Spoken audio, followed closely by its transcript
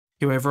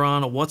Yo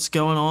everyone, what's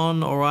going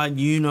on? All right,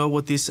 you know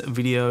what this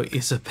video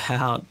is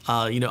about.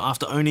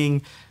 After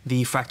owning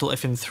the Fractal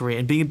FM3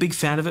 and being a big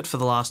fan of it for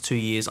the last 2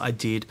 years, I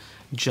did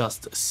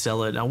just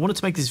sell it. And I wanted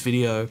to make this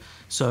video,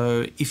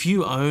 so if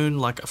you own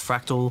like a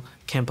Fractal,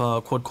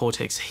 Kemper, Quad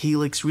Cortex,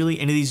 Helix, really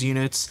any of these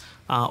units,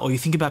 or you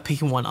think about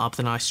picking one up,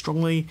 then I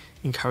strongly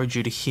encourage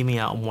you to hear me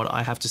out on what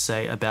I have to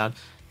say about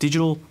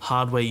digital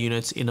hardware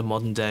units in a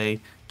modern day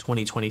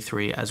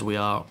 2023 as we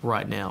are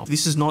right now.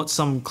 This is not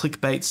some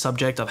clickbait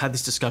subject. I've had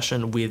this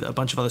discussion with a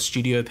bunch of other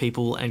studio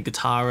people and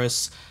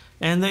guitarists,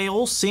 and they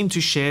all seem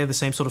to share the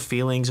same sort of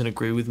feelings and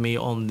agree with me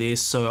on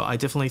this. So I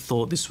definitely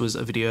thought this was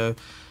a video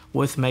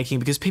worth making,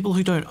 because people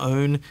who don't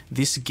own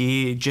this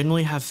gear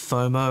generally have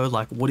FOMO,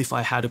 like what if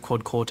I had a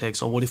Quad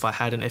Cortex, or what if I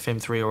had an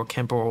FM3 or a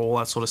Kemper, or all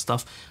that sort of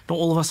stuff. Not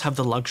all of us have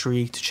the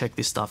luxury to check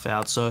this stuff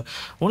out, so I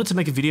wanted to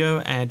make a video,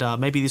 and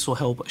maybe this will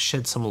help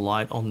shed some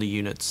light on the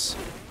units.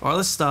 All right,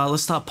 let's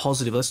start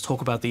positive. Let's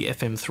talk about the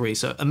FM3.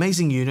 So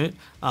amazing unit,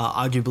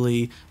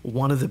 arguably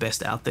one of the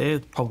best out there,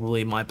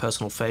 probably my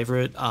personal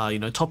favorite.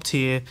 Top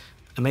tier.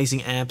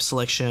 Amazing amp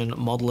selection,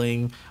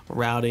 modeling,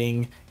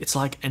 routing. It's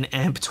like an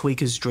amp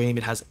tweaker's dream.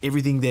 It has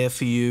everything there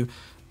for you.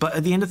 But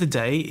at the end of the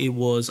day, it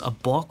was a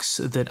box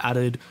that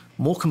added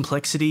more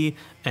complexity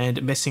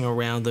and messing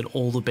around than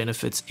all the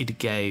benefits it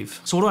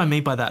gave. So what do I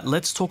mean by that?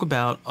 Let's talk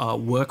about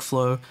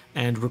workflow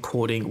and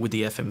recording with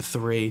the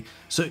FM3.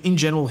 So in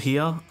general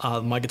here,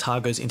 my guitar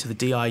goes into the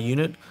DI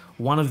unit.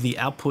 One of the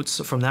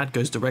outputs from that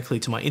goes directly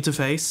to my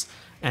interface.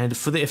 And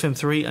for the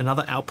FM3,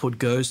 another output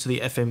goes to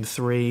the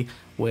FM3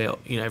 where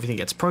everything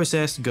gets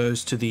processed,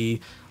 goes to the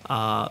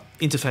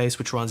interface,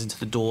 which runs into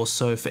the DAW.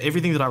 So for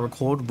everything that I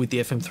record with the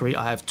FM3,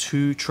 I have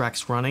 2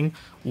 tracks running.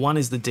 One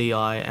is the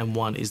DI and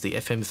one is the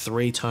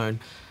FM3 tone.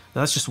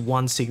 Now that's just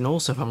one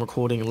signal. So if I'm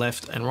recording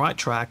left and right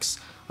tracks,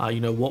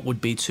 what would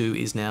be 2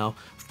 is now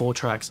 4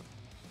 tracks.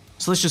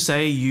 So let's just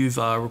say you've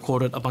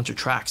recorded a bunch of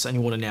tracks and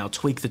you want to now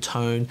tweak the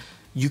tone.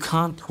 You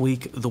can't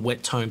tweak the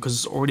wet tone because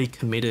it's already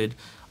committed.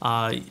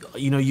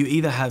 You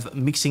either have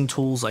mixing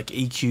tools like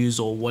EQs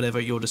or whatever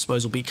at your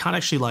disposal, but you can't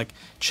actually like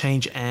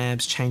change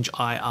amps, change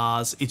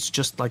IRs. It's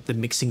just like the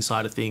mixing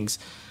side of things.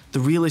 The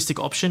realistic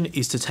option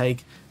is to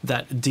take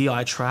that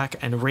DI track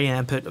and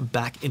reamp it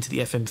back into the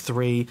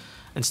FM3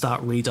 and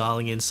start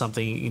redialing in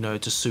something,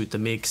 to suit the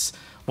mix.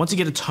 Once you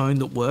get a tone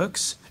that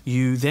works,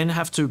 you then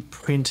have to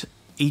print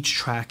each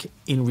track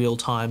in real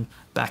time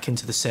back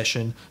into the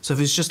session. So if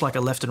it's just like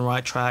a left and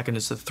right track and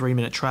it's a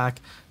 3-minute track,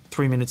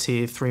 3 minutes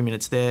here, 3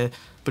 minutes there.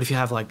 But if you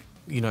have like,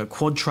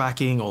 quad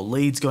tracking or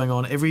leads going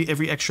on,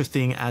 every extra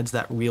thing adds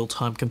that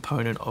real-time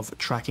component of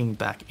tracking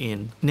back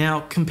in.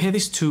 Now, compare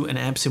this to an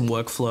AmpSim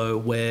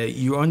workflow where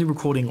you're only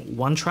recording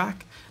one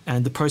track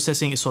and the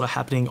processing is sort of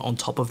happening on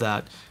top of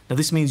that. Now,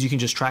 this means you can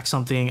just track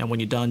something, and when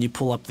you're done, you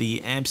pull up the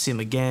AmpSim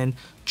again,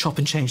 chop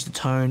and change the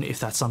tone if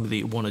that's something that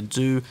you want to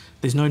do.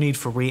 There's no need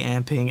for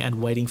reamping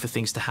and waiting for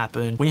things to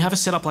happen. When you have a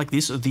setup like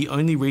this, the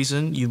only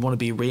reason you want to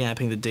be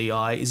reamping the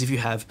DI is if you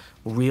have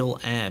real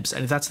amps.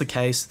 And if that's the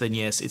case, then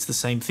yes, it's the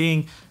same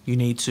thing. You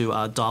need to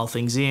dial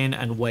things in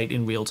and wait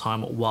in real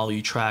time while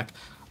you track.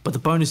 But the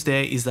bonus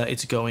there is that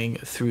it's going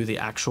through the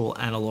actual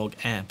analog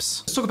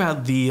amps. Let's talk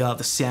about the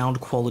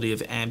sound quality of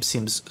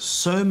AmpSims.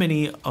 So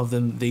many of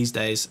them these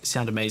days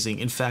sound amazing.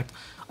 In fact,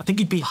 I think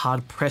you'd be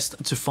hard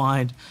pressed to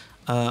find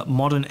a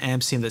modern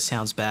AmpSim that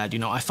sounds bad.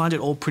 I find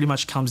it all pretty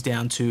much comes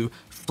down to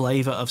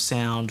flavor of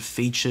sound,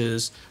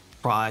 features,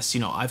 price.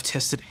 I've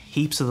tested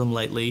heaps of them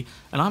lately,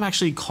 and I'm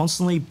actually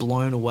constantly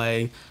blown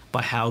away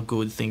by how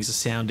good things are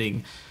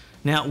sounding.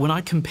 Now, when I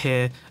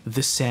compare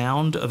the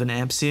sound of an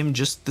AmpSim,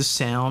 just the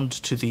sound,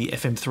 to the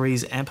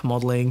FM3's amp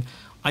modeling,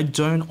 I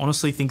don't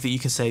honestly think that you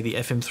can say the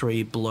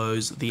FM3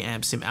 blows the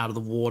AmpSim out of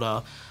the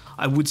water.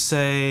 I would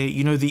say,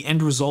 the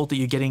end result that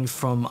you're getting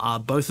from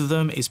both of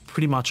them is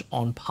pretty much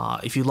on par.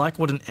 If you like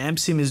what an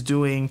AmpSim is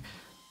doing,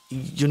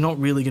 you're not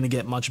really going to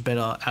get much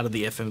better out of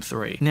the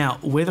FM3. Now,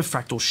 where the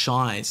Fractal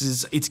shines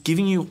is it's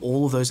giving you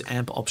all of those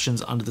amp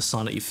options under the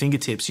sun at your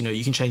fingertips.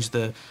 You can change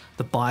the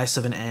bias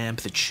of an amp,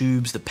 the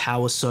tubes, the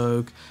power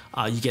soak.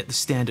 You get the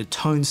standard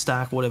tone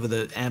stack, whatever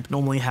the amp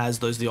normally has.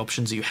 Those are the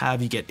options that you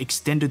have. You get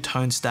extended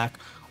tone stack.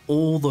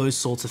 All those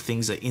sorts of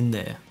things are in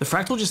there. The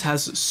Fractal just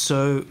has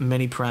so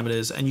many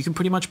parameters, and you can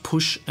pretty much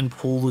push and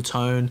pull the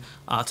tone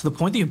to the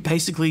point that you're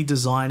basically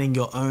designing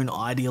your own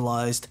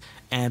idealized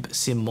amp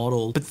sim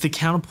model. But the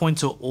counterpoint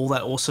to all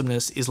that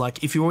awesomeness is,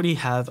 like, if you already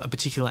have a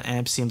particular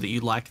amp sim that you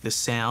like the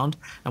sound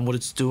and what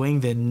it's doing,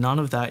 then none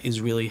of that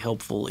is really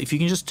helpful. If you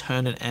can just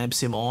turn an amp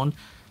sim on,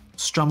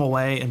 strum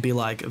away and be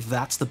like,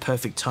 that's the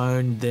perfect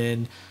tone,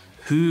 then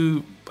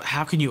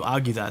how can you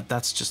argue that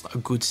that's just a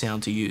good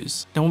sound to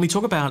use? Now, when we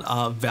talk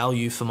about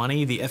value for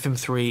money, the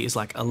FM3 is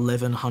like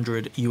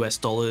 $1,100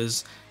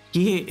 US.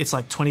 Here, it's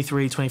like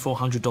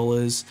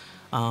 $2,300–2,400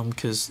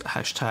 because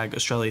hashtag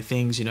Australia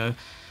things,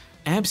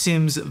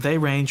 AmpSims, they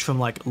range from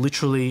like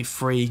literally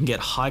free, you can get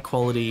high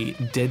quality,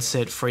 dead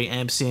set free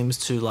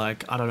AmpSims to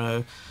like, I don't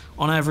know,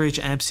 on average,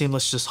 AmpSim,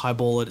 let's just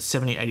highball it,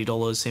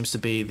 $70–80 seems to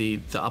be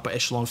the upper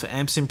echelon for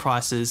AmpSim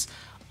prices.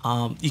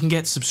 You can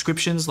get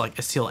subscriptions like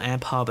STL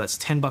Amphub, that's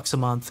 $10 a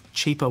month,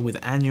 cheaper with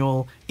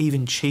annual,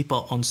 even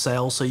cheaper on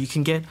sale. So you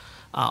can get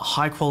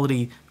high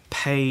quality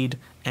paid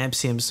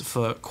AmpSims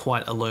for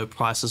quite a low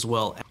price as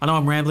well. I know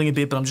I'm rambling a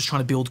bit, but I'm just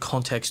trying to build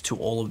context to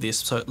all of this.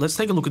 So let's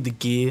take a look at the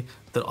gear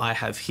that I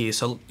have here.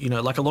 So, you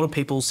know, like a lot of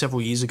people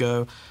several years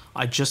ago,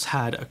 I just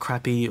had a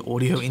crappy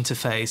audio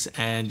interface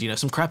and, you know,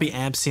 some crappy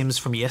AmpSims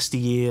from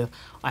yesteryear.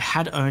 I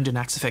had owned an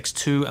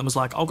AXFX2 and was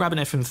like, I'll grab an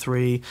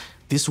FM3.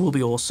 This will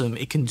be awesome.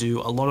 It can do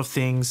a lot of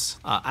things.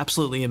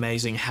 Absolutely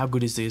amazing. How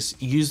good is this?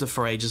 Used it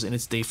for ages in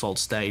its default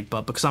state,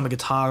 but because I'm a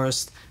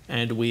guitarist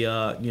and we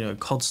are, you know,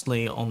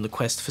 constantly on the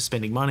quest for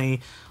spending money,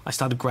 I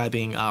started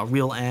grabbing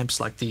real amps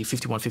like the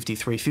 5150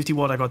 350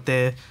 watt I got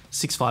there,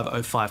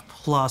 6505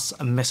 plus,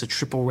 a Mesa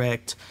triple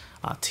rect,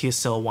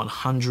 TSL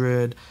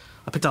 100.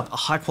 I picked up a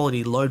high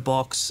quality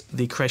LoadBox,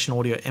 the Creation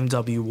Audio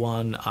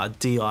MW1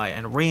 DI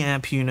and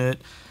Reamp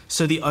unit.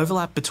 So the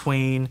overlap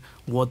between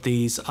what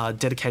these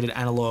dedicated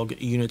analog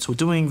units were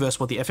doing versus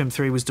what the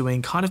FM3 was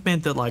doing kind of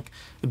meant that, like,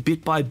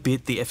 bit by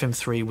bit the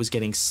FM3 was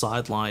getting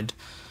sidelined.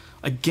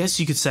 I guess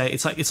you could say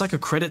it's like a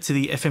credit to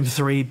the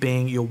FM3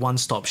 being your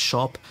one-stop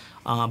shop.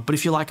 But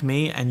if you're like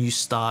me and you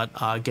start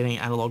getting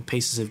analog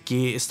pieces of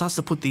gear, it starts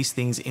to put these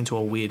things into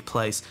a weird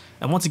place.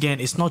 And once again,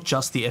 it's not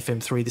just the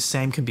FM3. The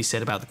same can be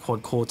said about the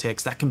Quad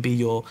Cortex. That can be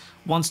your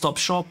one-stop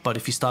shop, but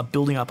if you start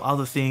building up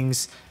other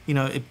things, you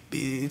know,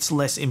 it's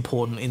less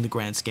important in the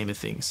grand scheme of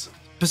things.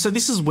 But so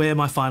this is where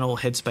my final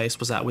headspace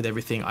was at with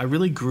everything. I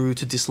really grew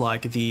to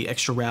dislike the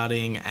extra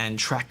routing and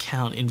track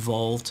count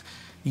involved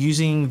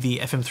using the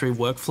FM3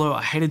 workflow.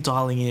 I hated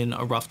dialing in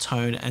a rough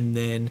tone and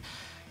then,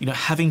 you know,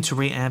 having to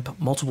reamp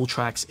multiple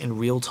tracks in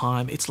real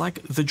time. It's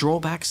like the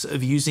drawbacks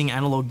of using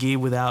analog gear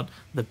without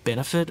the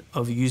benefit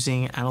of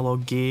using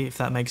analog gear, if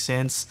that makes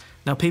sense.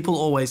 Now, people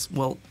always,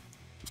 well,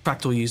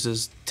 Fractal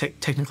users,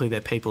 technically they're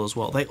people as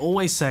well, they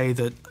always say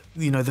that,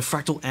 you know, the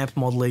Fractal amp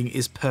modeling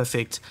is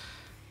perfect.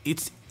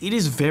 It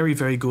is very,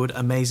 very good,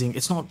 amazing.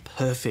 It's not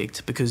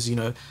perfect because, you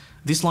know,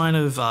 this line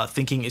of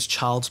thinking is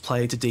child's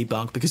play to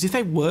debunk, because if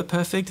they were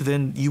perfect,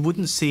 then you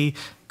wouldn't see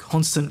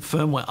constant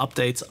firmware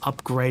updates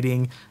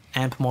upgrading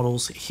amp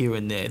models here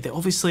and there. They're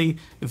obviously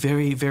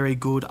very, very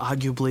good,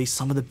 arguably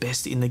some of the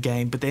best in the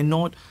game, but they're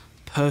not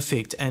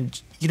perfect. And,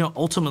 you know,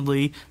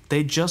 ultimately,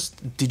 they're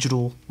just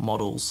digital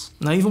models.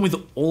 Now, even with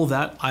all of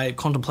that, I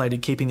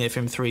contemplated keeping the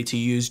FM3 to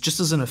use just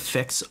as an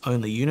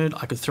effects-only unit.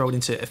 I could throw it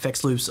into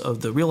effects loops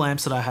of the real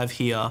amps that I have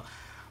here,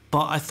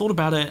 but I thought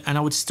about it and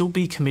I would still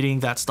be committing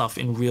that stuff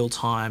in real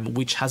time,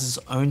 which has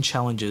its own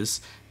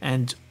challenges.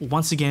 And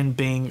once again,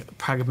 being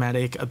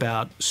pragmatic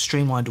about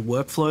streamlined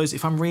workflows,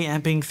 if I'm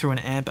reamping through an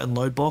amp and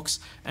LoadBox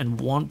and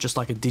want just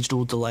like a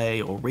digital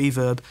delay or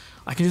reverb,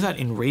 I can do that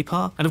in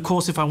Reaper. And of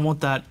course, if I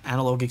want that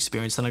analog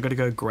experience, then I got to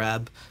go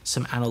grab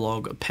some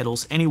analog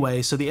pedals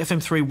anyway. So the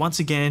FM3, once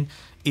again,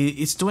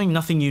 it's doing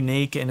nothing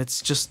unique, and it's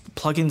just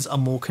plugins are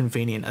more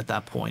convenient at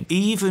that point.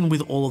 Even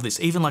with all of this,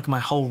 even like my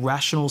whole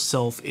rational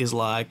self is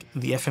like,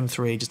 the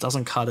FM3 just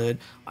doesn't cut it.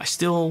 I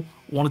still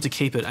wanted to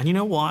keep it. And you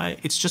know why?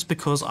 It's just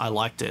because I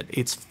liked it.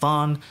 It's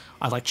fun.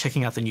 I like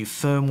checking out the new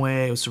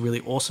firmware. It was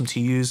really awesome to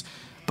use.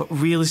 But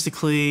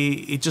realistically,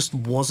 it just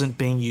wasn't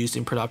being used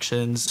in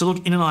productions. So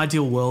look, in an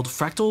ideal world,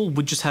 Fractal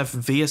would just have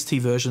VST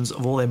versions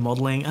of all their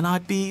modeling, and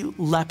I'd be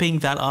lapping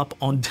that up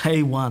on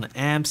day one.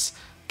 Amps,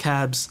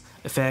 cabs,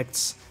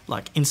 effects,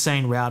 like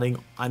insane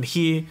routing. I'm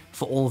here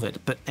for all of it.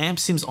 But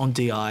AmpSims on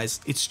DIs,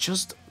 it's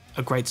just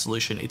a great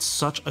solution. It's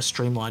such a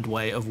streamlined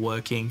way of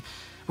working.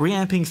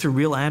 Reamping through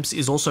real amps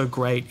is also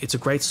great. It's a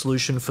great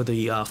solution for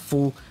the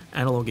full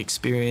analog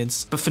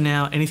experience. But for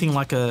now, anything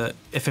like a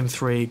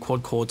FM3,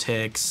 Quad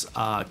Cortex,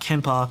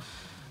 Kemper,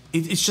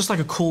 it's just like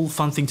a cool,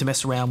 fun thing to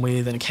mess around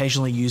with and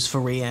occasionally use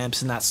for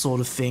reamps and that sort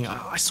of thing.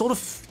 I sort of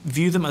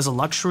view them as a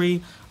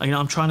luxury. You know,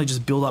 I'm trying to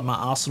just build up my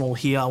arsenal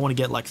here. I want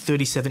to get like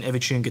 37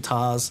 Evertune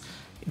guitars,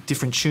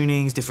 different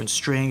tunings, different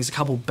strings, a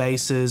couple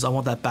basses. I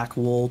want that back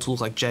wall to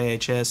look like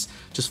JHS,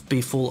 just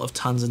be full of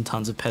tons and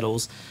tons of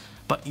pedals.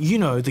 But you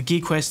know, the gear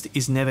quest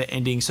is never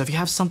ending. So if you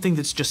have something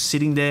that's just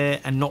sitting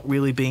there and not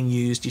really being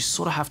used, you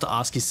sort of have to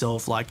ask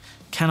yourself, like,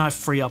 can I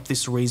free up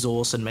this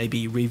resource and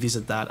maybe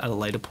revisit that at a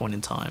later point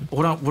in time?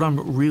 What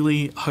I'm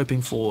really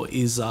hoping for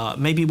is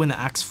maybe when the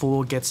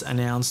AX4 gets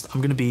announced,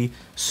 I'm going to be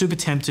super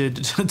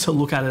tempted to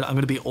look at it. I'm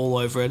going to be all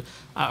over it.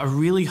 I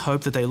really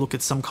hope that they look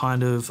at some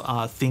kind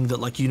of thing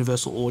that like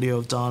Universal Audio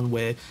have done,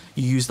 where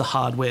you use the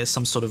hardware as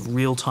some sort of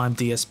real-time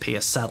DSP,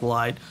 a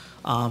satellite,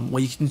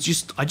 where you can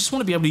I just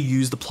want to be able to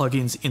use the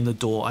plugins in the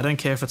door. I don't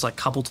care if it's like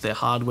coupled to their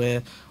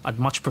hardware. I'd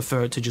much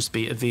prefer it to just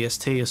be a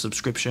VST, a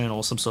subscription,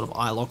 or some sort of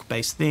iLock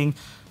based thing.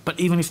 But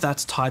even if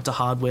that's tied to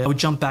hardware, I would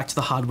jump back to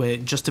the hardware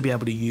just to be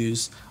able to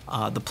use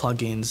the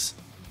plugins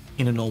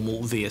in a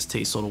normal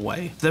VST sort of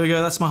way. There we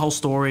go, that's my whole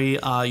story.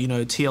 You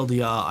know,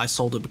 TLDR, I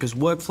sold it because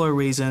workflow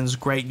reasons,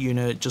 great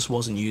unit, just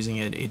wasn't using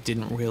it. It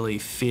didn't really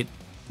fit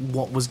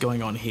what was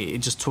going on here. It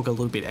just took a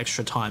little bit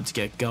extra time to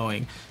get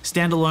going.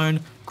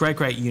 Standalone,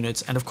 great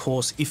units. And of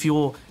course, if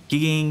you're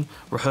gigging,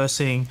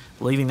 rehearsing,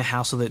 leaving the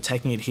house with it,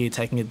 taking it here,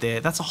 taking it there,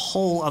 that's a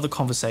whole other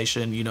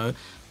conversation, you know.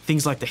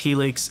 Things like the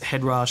Helix,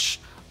 Headrush,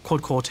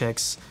 Quad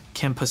Cortex,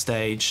 Kemper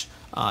stage,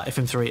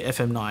 FM3,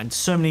 FM9,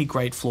 so many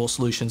great floor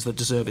solutions that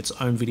deserve its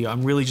own video.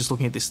 I'm really just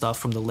looking at this stuff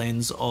from the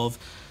lens of,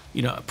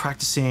 you know, a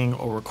practicing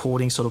or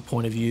recording sort of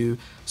point of view.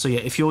 So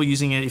yeah, if you're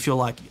using it, if you're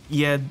like,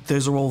 yeah,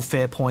 those are all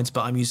fair points,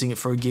 but I'm using it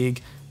for a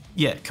gig,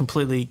 yeah,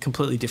 completely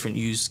different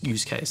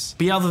use case.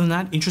 But yeah, other than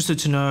that, interested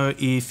to know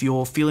if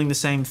you're feeling the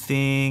same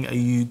thing. Are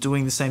you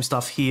doing the same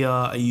stuff here?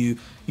 Are you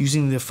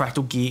using the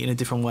Fractal gear in a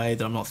different way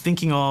that I'm not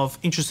thinking of?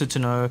 Interested to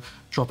know,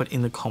 drop it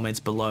in the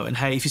comments below. And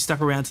hey, if you stuck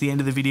around to the end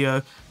of the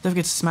video, don't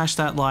forget to smash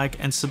that like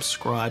and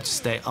subscribe to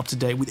stay up to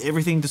date with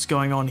everything that's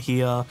going on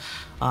here.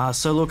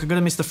 So look, I'm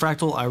gonna miss the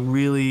Fractal. I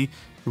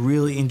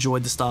really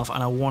enjoyed the stuff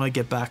and I want to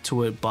get back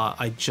to it, but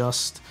I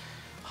just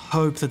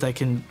hope that they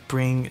can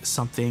bring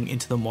something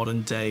into the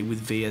modern day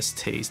with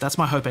VSTs. That's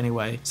my hope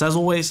anyway. So as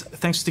always,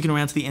 thanks for sticking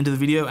around to the end of the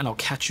video and I'll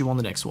catch you on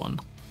the next one.